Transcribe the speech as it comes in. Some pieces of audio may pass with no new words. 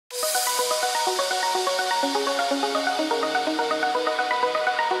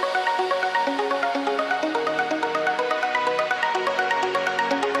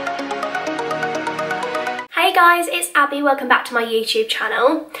guys, it's Abby. Welcome back to my YouTube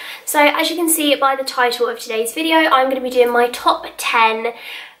channel. So as you can see by the title of today's video, I'm going to be doing my top 10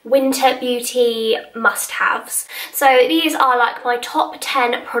 winter beauty must-haves. So these are like my top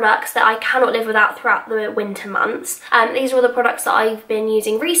 10 products that I cannot live without throughout the winter months. These are all the products that I've been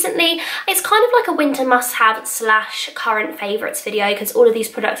using recently. It's kind of like a winter must-have slash current favourites video because all of these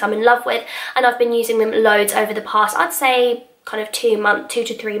products I'm in love with and I've been using them loads over the past, I'd say, kind of 2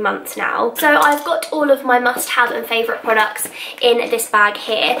 to 3 months now. So I've got all of my must-have and favourite products in this bag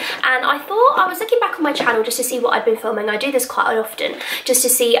here, and I thought, I was looking back on my channel just to see what I'd been filming. I do this quite often just to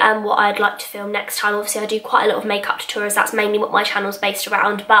see what I'd like to film next time. Obviously I do quite a lot of makeup tutorials, that's mainly what my channel's based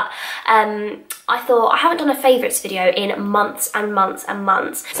around, but I thought I haven't done a favourites video in months and months and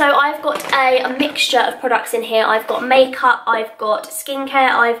months. So I've got a mixture of products in here. I've got makeup, I've got skincare,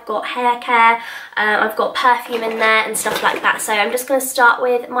 I've got hair care, I've got perfume in there and stuff like that. So I'm just going to start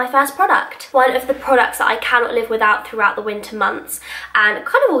with my first product. One of the products that I cannot live without throughout the winter months and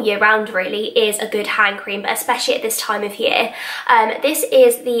kind of all year round really is a good hand cream, but especially at this time of year. This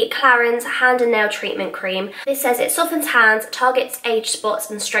is the Clarins Hand and Nail Treatment Cream. This says it softens hands, targets age spots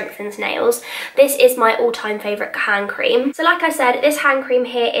and strengthens nails. This is my all-time favourite hand cream. So like I said, this hand cream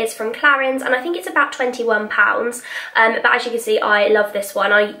here is from Clarins and I think it's about £21. But as you can see, I love this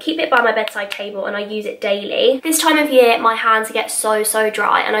one. I keep it by my bedside table and I use it daily. This time of year, my hands get so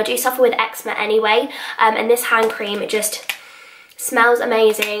dry and I do suffer with eczema anyway, and this hand cream, it just smells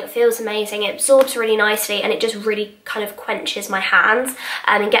amazing, feels amazing, it absorbs really nicely and it just really kind of quenches my hands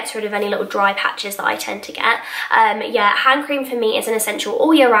and gets rid of any little dry patches that I tend to get. Yeah, hand cream for me is an essential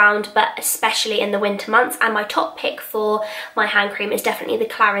all year round, but especially in the winter months, and my top pick for my hand cream is definitely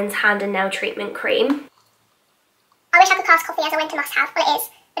the Clarins Hand and Nail Treatment Cream. I wish I could class coffee as a winter must-have, well it is.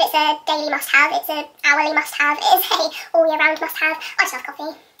 But it's a daily must-have, it's an hourly must-have, it is a all-year-round must-have. I just love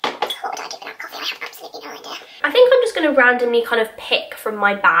coffee. What would I do without coffee? I have absolutely no idea. I think I'm just going to randomly kind of pick from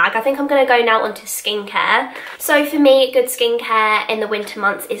my bag. I think I'm going to go now onto skincare. So for me, good skincare in the winter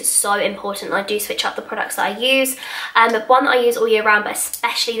months is so important. I do switch up the products that I use. But one that I use all year round, but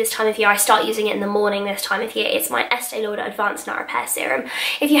especially this time of year, I start using it in the morning this time of year, it's my Estee Lauder Advanced Night Repair Serum.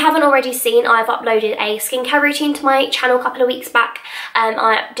 If you haven't already seen, I've uploaded a skincare routine to my channel a couple of weeks back.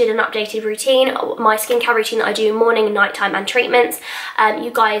 I did an updated routine, my skincare routine that I do morning, nighttime and treatments. You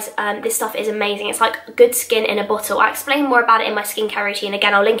guys, this stuff is amazing. It's like good skin in a bottle. I explain more about it in my skincare routine.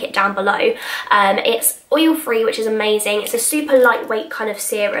 Again, I'll link it down below. It's oil-free, which is amazing. It's a super lightweight kind of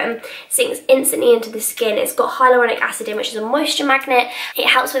serum. It sinks instantly into the skin. It's got hyaluronic acid in, which is a moisture magnet. It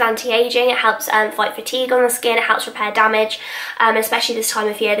helps with anti-aging. It helps fight fatigue on the skin. It helps repair damage. Especially this time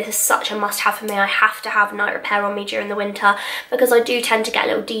of year, this is such a must-have for me. I have to have night repair on me during the winter because I do tend to get a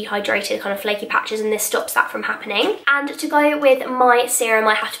little dehydrated, kind of flaky patches, and this stops that from happening. And to go with my serum,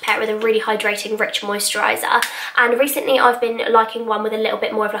 I have to pair it with a really hydrating, rich moisturiser. And recently I've been liking one with a little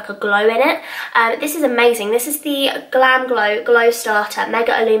bit more of like a glow in it. This is amazing. This is the Glam Glow Glow Starter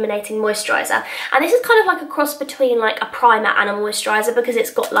Mega Illuminating Moisturiser. And this is kind of like a cross between like a primer and a moisturiser because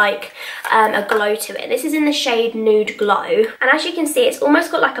it's got like a glow to it. This is in the shade Nude Glow. And as you can see, it's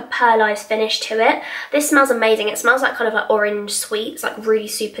almost got like a pearlized finish to it. This smells amazing. It smells like kind of like orange sweet. It's like really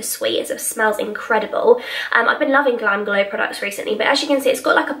super sweet. It smells incredible. I've been loving Glam Glow products recently, but as you can see, it's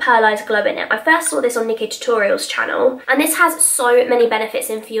got like a pearlized glow in it. I first saw this on Nikki Tutorials channel, and this has so many benefits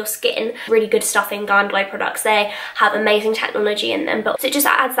in for your skin. Really good stuff in Glam Glow products. They have amazing technology in them, but it just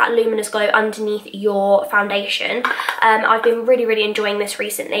adds that luminous glow underneath your foundation. I've been really enjoying this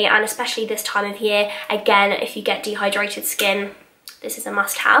recently, and especially this time of year. Again, if you get dehydrated skin, this is a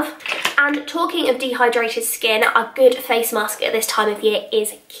must-have. And talking of dehydrated skin, a good face mask at this time of year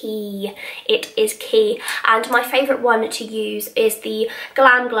is key. It is key. And my favourite one to use is the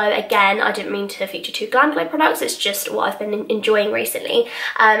Glam Glow. Again, I didn't mean to feature 2 Glam Glow products, it's just what I've been enjoying recently.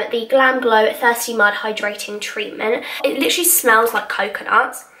 The Glam Glow Thirsty Mud Hydrating Treatment. It literally smells like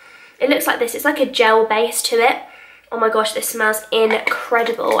coconuts. It looks like this, it's like a gel base to it. Oh my gosh, this smells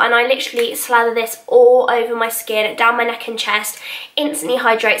incredible. And I literally slather this all over my skin, down my neck and chest, instantly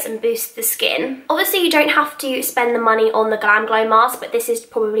hydrates and boosts the skin. Obviously, you don't have to spend the money on the Glam Glow mask, but this is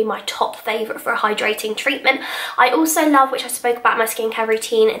probably my top favourite for a hydrating treatment. I also love, which I spoke about in my skincare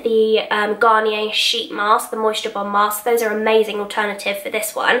routine, the Garnier Sheet Mask, the Moisture Bomb Mask. Those are amazing alternative for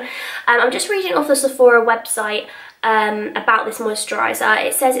this one. I'm just reading off the Sephora website about this moisturiser.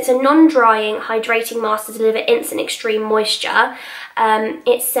 It says it's a non-drying hydrating mask to deliver instant extreme moisture,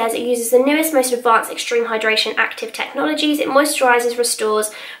 It says it uses the newest, most advanced extreme hydration active technologies. It moisturises,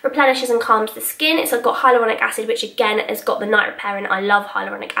 restores, replenishes and calms the skin. It's got hyaluronic acid, which again has got the night repair in it. I love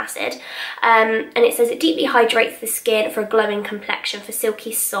hyaluronic acid. And it says it deeply hydrates the skin for a glowing complexion, for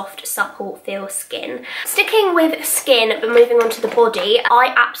silky, soft, supple feel skin. Sticking with skin but moving on to the body,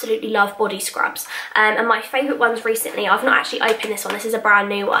 I absolutely love body scrubs. And my favourite ones recently, I've not actually opened this one, this is a brand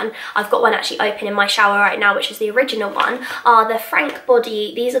new one. I've got one actually open in my shower right now, which is the original one, are the Frank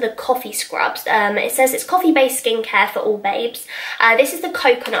Body, these are the coffee scrubs. It says it's coffee based skincare for all babes. This is the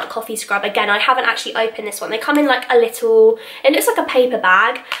coconut coffee scrub. Again, I haven't actually opened this one. They come in like a little, it looks like a paper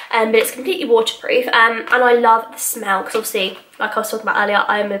bag, but it's completely waterproof, and I love the smell because obviously, like I was talking about earlier,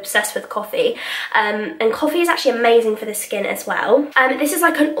 I'm obsessed with coffee, and coffee is actually amazing for the skin as well. This is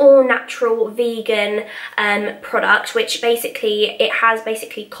like an all-natural vegan product, which basically, it has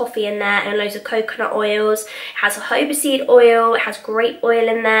basically coffee in there and loads of coconut oils. It has jojoba seed oil, it has grape oil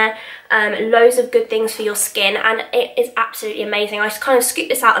in there, loads of good things for your skin, and it is absolutely amazing. I just kind of scoop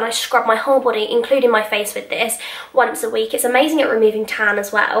this out and I scrub my whole body, including my face, with this once a week. It's amazing at removing tan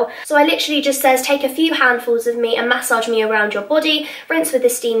as well. So I literally just says take a few handfuls of me and massage me around your body, rinse with a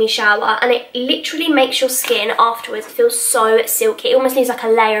steamy shower, and it literally makes your skin afterwards feel so silky. It almost leaves like a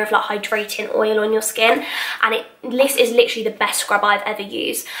layer of like hydrating oil on your skin, and this is literally the best scrub I've ever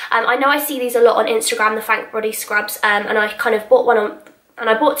used. I know I see these a lot on Instagram, the Frank Body scrubs, and I kind of bought one on, and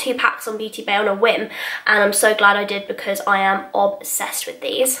I bought 2 packs on Beauty Bay on a whim, and I'm so glad I did because I am obsessed with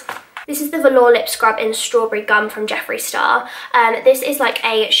these. This is the Velour Lip Scrub in Strawberry Gum from Jeffree Star. This is like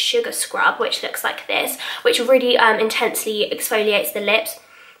a sugar scrub, which looks like this, which really intensely exfoliates the lips.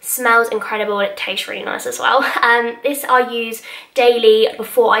 Smells incredible and it tastes really nice as well. This I use daily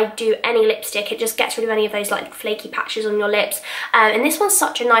before I do any lipstick. It just gets rid of any of those like flaky patches on your lips. And this one's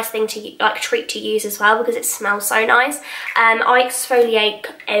such a nice thing to like treat to use as well because it smells so nice. I exfoliate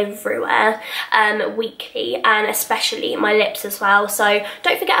everywhere weekly, and especially my lips as well. So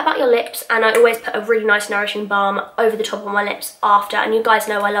don't forget about your lips, and I always put a really nice nourishing balm over the top of my lips after, and you guys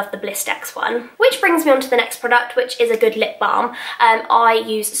know I love the Blistex one. Which brings me on to the next product, which is a good lip balm. I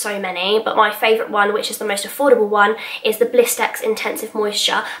use so many, but my favourite one, which is the most affordable one, is the Blistex Intensive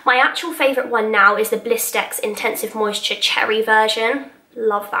Moisture. My actual favourite one now is the Blistex Intensive Moisture Cherry version.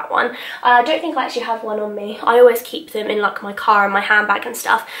 Love that one. I don't think I actually have one on me. I always keep them in like my car and my handbag and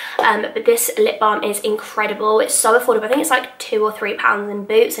stuff, but this lip balm is incredible. It's so affordable. I think it's like £2 or £3 in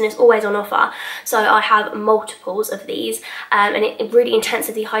Boots, and it's always on offer, so I have multiples of these, and it really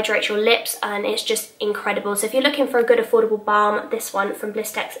intensively hydrates your lips, and it's just incredible. So if you're looking for a good affordable balm, this one from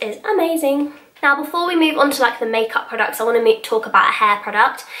Blistex is amazing. Now, before we move on to like the makeup products, I want to talk about a hair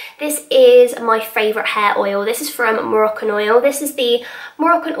product. This is my favourite hair oil. This is from Moroccan Oil. This is the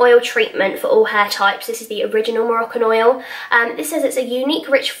Moroccan Oil treatment for all hair types. This is the original Moroccan Oil. This says it's a unique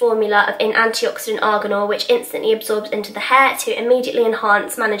rich formula in antioxidant arganol which instantly absorbs into the hair to immediately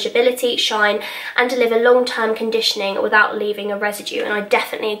enhance manageability, shine, and deliver long-term conditioning without leaving a residue, and I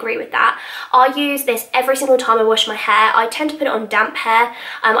definitely agree with that. I use this every single time I wash my hair. I tend to put it on damp hair.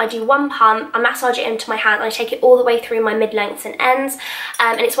 I do one pump, I massage it into my hand, and I take it all the way through my mid-lengths and ends,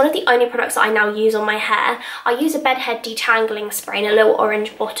 and it's one of the only products that I now use on my hair. I use a bedhead detangling spray in a little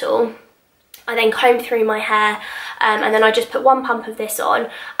orange bottle. I then comb through my hair, and then I just put one pump of this on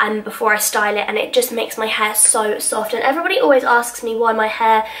before I style it, and it just makes my hair so soft. And everybody always asks me why my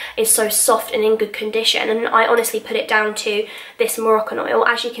hair is so soft and in good condition, and I honestly put it down to this Moroccan Oil.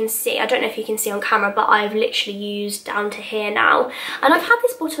 As you can see, I don't know if you can see on camera, but I've literally used down to here now, and I've had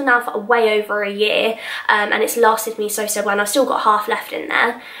this bottle now for way over a year, and it's lasted me so well, and I've still got half left in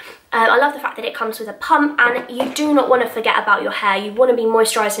there. I love the fact that it comes with a pump, and you do not want to forget about your hair. You want to be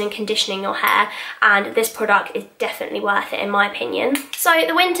moisturising and conditioning your hair, and this product is definitely worth it in my opinion. So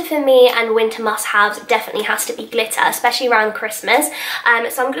the winter for me and winter must-haves definitely has to be glitter, especially around Christmas.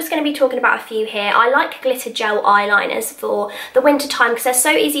 So I'm just going to be talking about a few here. I like glitter gel eyeliners for the winter time because they're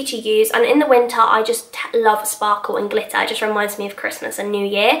so easy to use, and in the winter I just love sparkle and glitter. It just reminds me of Christmas and New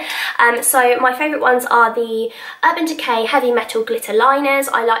Year. So my favourite ones are the Urban Decay Heavy Metal Glitter Liners.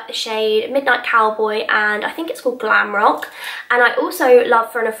 I like the shade Midnight Cowboy, and I think it's called Glam Rock. And I also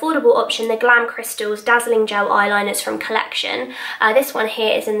love, for an affordable option, the Glam Crystals Dazzling Gel Eyeliners from Collection. This one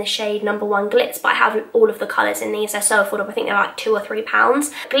here is in the shade number 1 Glitz, but I have all of the colours in these. They're so affordable. I think they're like £2 or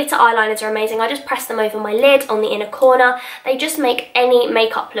 £3. Glitter eyeliners are amazing. I just press them over my lid on the inner corner. They just make any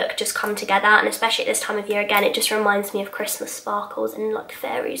makeup look just come together, and especially at this time of year, again, it just reminds me of Christmas sparkles and like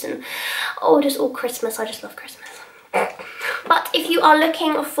fairies and just all Christmas. I just love Christmas. But if you are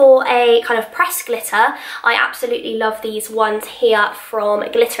looking for a kind of pressed glitter, I absolutely love these ones here from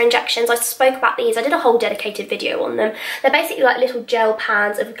Glitter Injections. I spoke about these, I did a whole dedicated video on them. They're basically like little gel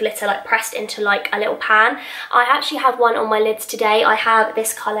pans of glitter, like pressed into like a little pan. I actually have one on my lids today. I have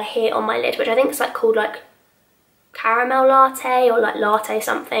this colour here on my lid, which I think is like called like caramel latte or like latte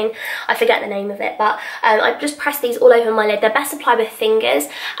something. I forget the name of it, but I just press these all over my lid. They're best applied with fingers,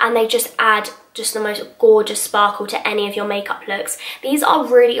 and they just add just the most gorgeous sparkle to any of your makeup looks. These are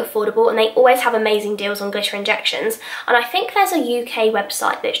really affordable, and they always have amazing deals on Glitter Injections. And I think there's a UK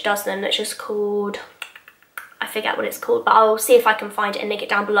website that does them that's just called, I forget what it's called, but I'll see if I can find it and link it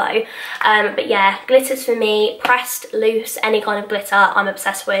down below. But yeah, glitters for me, pressed, loose, any kind of glitter I'm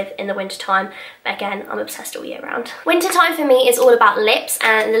obsessed with in the winter time. But again, I'm obsessed all year round. Winter time for me is all about lips,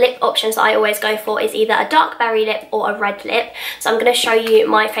 and the lip options that I always go for is either a dark berry lip or a red lip. So I'm going to show you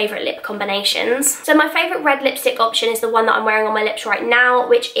my favourite lip combinations. So my favourite red lipstick option is the one that I'm wearing on my lips right now,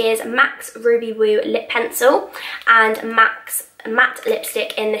 which is MAC's Ruby Woo Lip Pencil and MAC's matte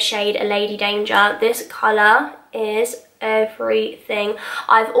lipstick in the shade Lady Danger. This colour is everything.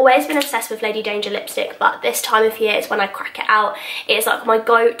 I've always been obsessed with Lady Danger lipstick, but this time of year is when I crack it out. It's like my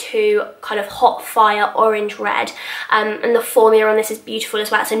go-to kind of hot fire orange red, and the formula on this is beautiful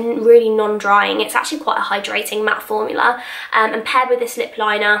as well. It's really non-drying. It's actually quite a hydrating matte formula, and paired with this lip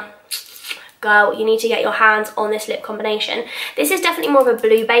liner, girl, you need to get your hands on this lip combination. This is definitely more of a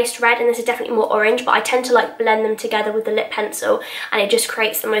blue based red, and this is definitely more orange, but I tend to like blend them together with the lip pencil, and it just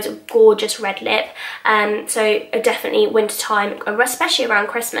creates the most gorgeous red lip. So definitely winter time, especially around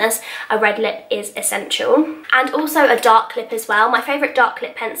Christmas, a red lip is essential. And also a dark lip as well. My favourite dark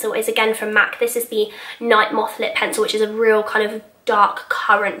lip pencil is again from MAC. This is the Night Moth lip pencil, which is a real kind of dark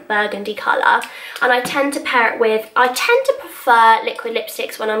currant burgundy colour, and I tend to pair it with, I tend to prefer liquid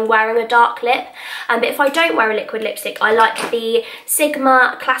lipsticks when I'm wearing a dark lip, but if I don't wear a liquid lipstick, I like the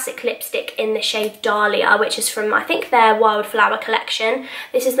Sigma classic lipstick in the shade Dahlia, which is from, I think, their Wildflower collection.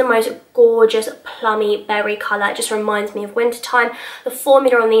 This is the most gorgeous plummy berry colour. It just reminds me of wintertime. The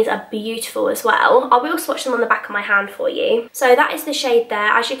formula on these are beautiful as well. I will swatch them on the back of my hand for you. So that is the shade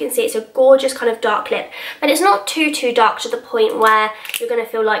there. As you can see, it's a gorgeous kind of dark lip, but it's not too dark to the point where you're going to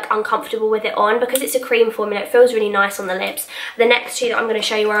feel like uncomfortable with it on, because it's a cream formula. It feels really nice on the lips. The next two that I'm going to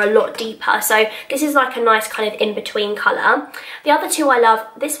show you are a lot deeper, so this is like a nice kind of in-between colour. The other two I love,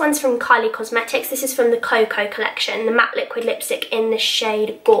 this one's from Kylie Cosmetics. This is from the Cocoa collection, the matte liquid lipstick in the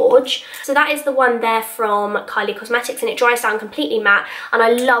shade Gorge. So that is the one there from Kylie Cosmetics, and it dries down completely matte, and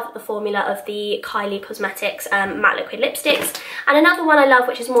I love the formula of the Kylie Cosmetics matte liquid lipsticks. And another one I love,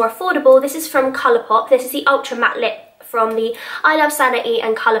 which is more affordable, this is from Colourpop. This is the Ultra Matte Lip from the I Love Sanity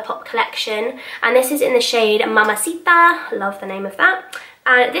and Colourpop collection, and this is in the shade Mamacita. Love the name of that.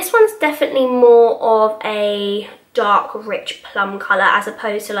 And this one's definitely more of a dark rich plum colour as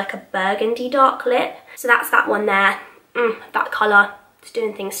opposed to like a burgundy dark lip. So that's that one there. That colour is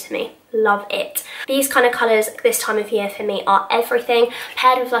doing things to me. Love it. These kind of colours this time of year for me are everything.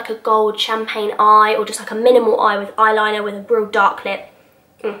 Paired with like a gold champagne eye, or just like a minimal eye with eyeliner with a real dark lip.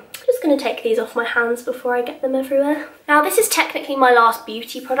 I'm just going to take these off my hands before I get them everywhere. Now this is technically my last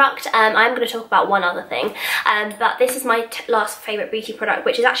beauty product. I'm going to talk about one other thing, but this is my last favourite beauty product,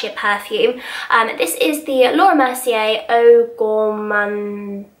 which is actually a perfume. This is the Laura Mercier Eau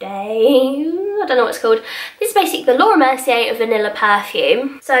Gourmande. I don't know what it's called. This is basically the Laura Mercier vanilla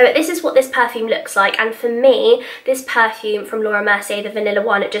perfume. So this is what this perfume looks like, and for me, this perfume from Laura Mercier, the vanilla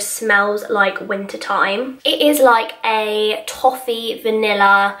one, it just smells like winter time. It is like a toffee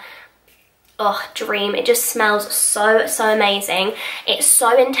vanilla, oh, dream. It just smells so amazing. It's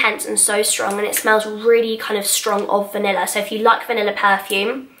so intense and so strong, and it smells really kind of strong of vanilla. So if you like vanilla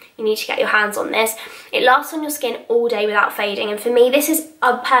perfume, you need to get your hands on this. It lasts on your skin all day without fading, and for me, this is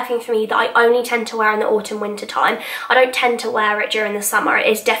a perfume for me that I only tend to wear in the autumn winter time. I don't tend to wear it during the summer. It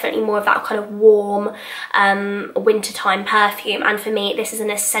is definitely more of that kind of warm wintertime perfume, and for me this is an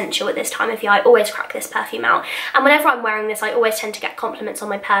essential at this time of year. I always crack this perfume out, and whenever I'm wearing this I always tend to get compliments on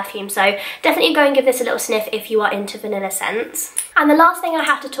my perfume, so definitely go and give this a little sniff if you are into vanilla scents. And the last thing I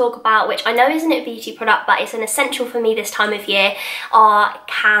have to talk about, which I know isn't a beauty product but it's an essential for me this time of year, are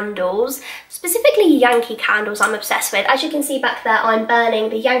candles. Specifically Yankee candles I'm obsessed with. As you can see back there, I'm burning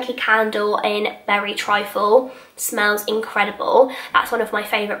the Yankee candle in Berry Trifle. Smells incredible. That's one of my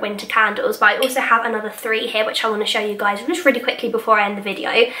favourite winter candles, but I also have another 3 here which I want to show you guys just really quickly before I end the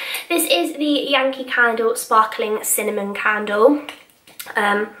video. This is the Yankee Candle Sparkling Cinnamon Candle.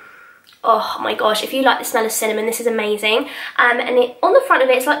 Oh my gosh, if you like the smell of cinnamon, this is amazing. And on the front of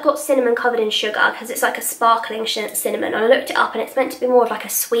it, it's like got cinnamon covered in sugar because it's like a sparkling cinnamon. And I looked it up and it's meant to be more of like a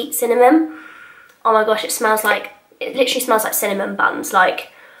sweet cinnamon. Oh my gosh, it smells like it literally smells like cinnamon buns, like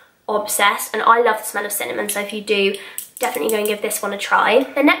obsessed. And I love the smell of cinnamon, so if you do, definitely go and give this one a try.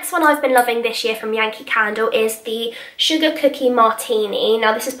 The next one I've been loving this year from Yankee Candle is the Sugar Cookie Martini.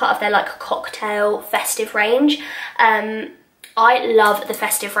 Now this is part of their like cocktail festive range. I love the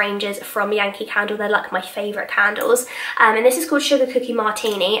festive ranges from Yankee Candle. They're like my favourite candles. And this is called Sugar Cookie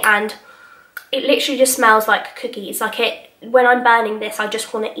Martini, and it literally just smells like cookies. Like when I'm burning this, I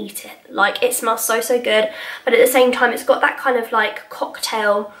just want to eat it. Like it smells so, so good. But at the same time, it's got that kind of like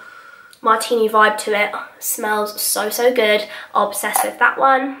cocktail martini vibe to it. Smells so, so good. Obsessed with that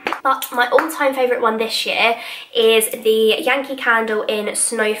one. But my all-time favourite one this year is the Yankee Candle in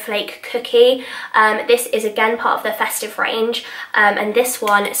Snowflake Cookie. This is again part of the festive range, and this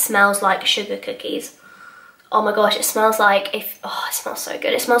one smells like sugar cookies. Oh my gosh, it smells like, it smells so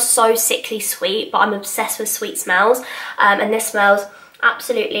good. It smells so sickly sweet, but I'm obsessed with sweet smells. And this smells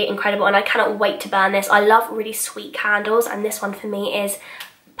absolutely incredible, and I cannot wait to burn this. I love really sweet candles, and this one for me is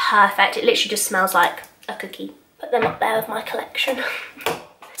perfect. It literally just smells like a cookie. Put them up there with my collection.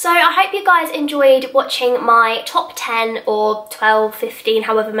 So I hope you guys enjoyed watching my top 10 or 12, 15,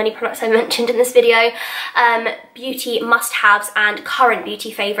 however many products I mentioned in this video, beauty must-haves and current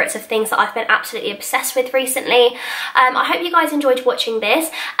beauty favourites of things that I've been absolutely obsessed with recently. I hope you guys enjoyed watching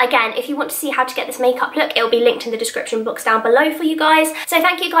this. Again, if you want to see how to get this makeup look, it'll be linked in the description box down below for you guys. So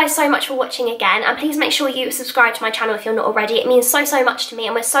thank you guys so much for watching again, and please make sure you subscribe to my channel if you're not already. It means so, so much to me,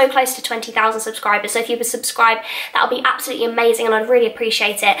 and we're so close to 20,000 subscribers, so if you would subscribe, that would be absolutely amazing, and I'd really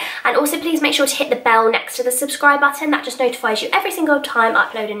appreciate it. And also please make sure to hit the bell next to the subscribe button. That just notifies you every single time I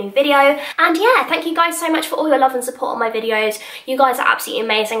upload a new video. And yeah, thank you guys so much for all your love and support on my videos. You guys are absolutely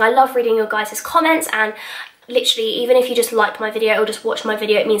amazing. I love reading your guys' comments, and literally, even if you just like my video or just watch my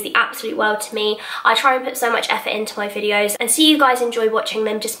video, it means the absolute world to me. I try and put so much effort into my videos, and see you guys enjoy watching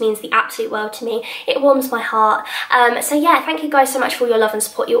them just means the absolute world to me. It warms my heart. So yeah, thank you guys so much for all your love and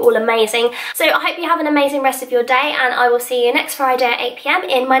support. You're all amazing. So I hope you have an amazing rest of your day, and I will see you next Friday at 8 PM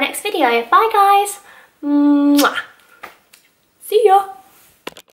in my next video. Bye guys. Mwah. See ya.